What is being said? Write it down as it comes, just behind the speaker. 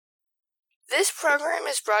This program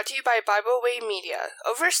is brought to you by Bible Way Media,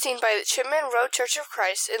 overseen by the Chipman Road Church of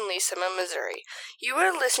Christ in Leesima, Missouri. You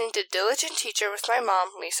are listening to Diligent Teacher with my mom,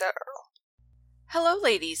 Lisa Earl. Hello,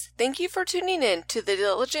 ladies. Thank you for tuning in to the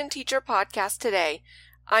Diligent Teacher podcast today.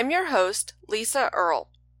 I'm your host, Lisa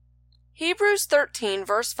Earl. Hebrews 13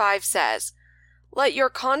 verse 5 says, "Let your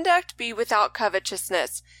conduct be without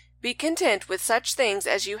covetousness. Be content with such things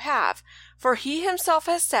as you have, for he himself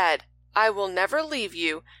has said, I will never leave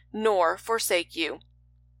you nor forsake you."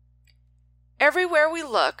 Everywhere we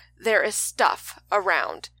look, there is stuff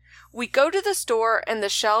around. We go to the store and the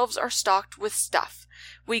shelves are stocked with stuff.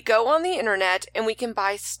 We go on the internet and we can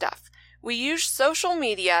buy stuff. We use social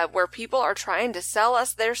media where people are trying to sell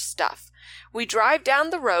us their stuff. We drive down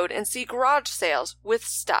the road and see garage sales with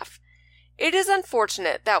stuff. It is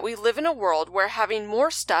unfortunate that we live in a world where having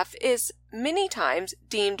more stuff is many times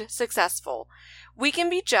deemed successful. We can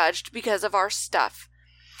be judged because of our stuff.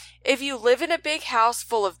 If you live in a big house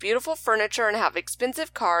full of beautiful furniture and have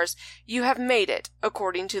expensive cars, you have made it,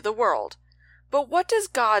 according to the world. But what does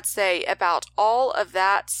God say about all of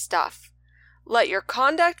that stuff? Let your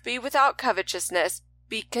conduct be without covetousness.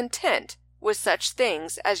 Be content with such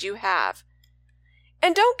things as you have.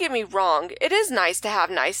 And don't get me wrong, it is nice to have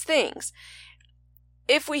nice things,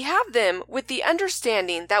 if we have them with the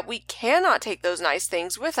understanding that we cannot take those nice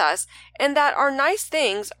things with us and that our nice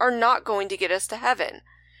things are not going to get us to heaven.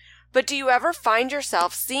 But do you ever find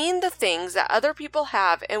yourself seeing the things that other people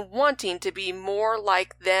have and wanting to be more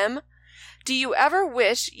like them? Do you ever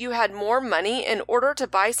wish you had more money in order to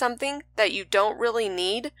buy something that you don't really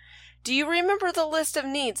need? Do you remember the list of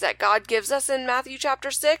needs that God gives us in Matthew chapter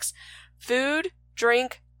 6? Food,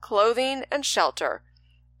 drink, clothing, and shelter.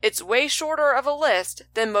 It's way shorter of a list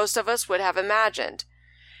than most of us would have imagined.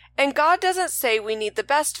 And God doesn't say we need the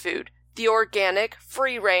best food, the organic,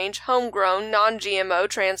 free-range, homegrown, non-GMO,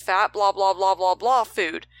 trans-fat, blah, blah, blah, blah, blah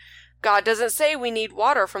food. God doesn't say we need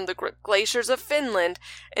water from the glaciers of Finland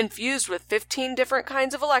infused with 15 different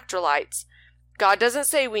kinds of electrolytes. God doesn't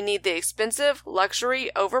say we need the expensive, luxury,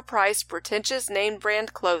 overpriced, pretentious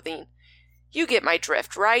name-brand clothing. You get my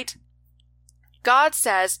drift, right? God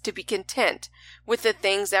says to be content with the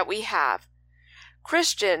things that we have.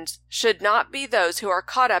 Christians should not be those who are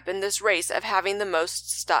caught up in this race of having the most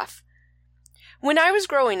stuff. When I was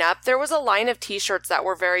growing up, there was a line of t-shirts that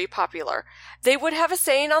were very popular. They would have a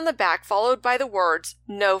saying on the back followed by the words,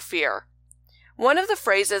 "No fear." One of the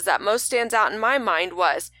phrases that most stands out in my mind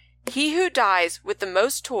was, "He who dies with the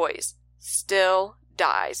most toys still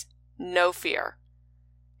dies. No fear."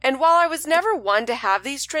 And while I was never one to have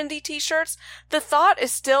these trendy t-shirts, the thought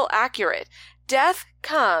is still accurate. Death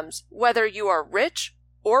comes whether you are rich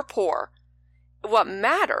or poor. What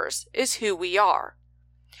matters is who we are.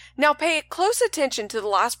 Now pay close attention to the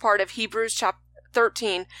last part of Hebrews chapter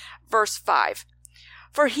 13, verse 5.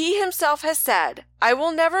 For he himself has said, I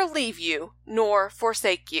will never leave you nor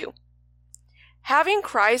forsake you. Having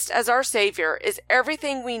Christ as our Savior is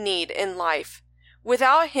everything we need in life.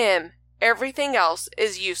 Without him, everything else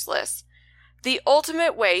is useless. The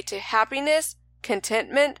ultimate way to happiness,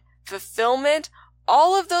 contentment, fulfillment,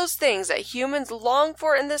 all of those things that humans long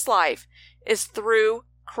for in this life is through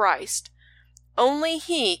Christ. Only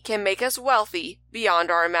he can make us wealthy beyond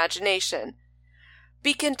our imagination.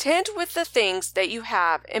 Be content with the things that you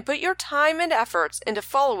have and put your time and efforts into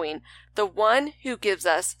following the one who gives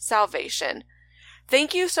us salvation.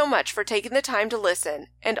 Thank you so much for taking the time to listen,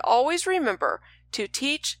 and always remember to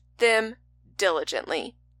teach them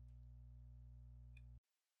diligently.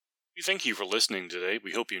 We thank you for listening today.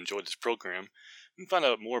 We hope you enjoyed this program. You can find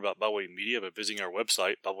out more about Byway Media by visiting our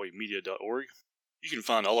website, bywaymedia.org. You can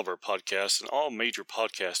find all of our podcasts on all major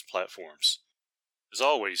podcast platforms. As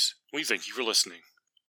always, we thank you for listening.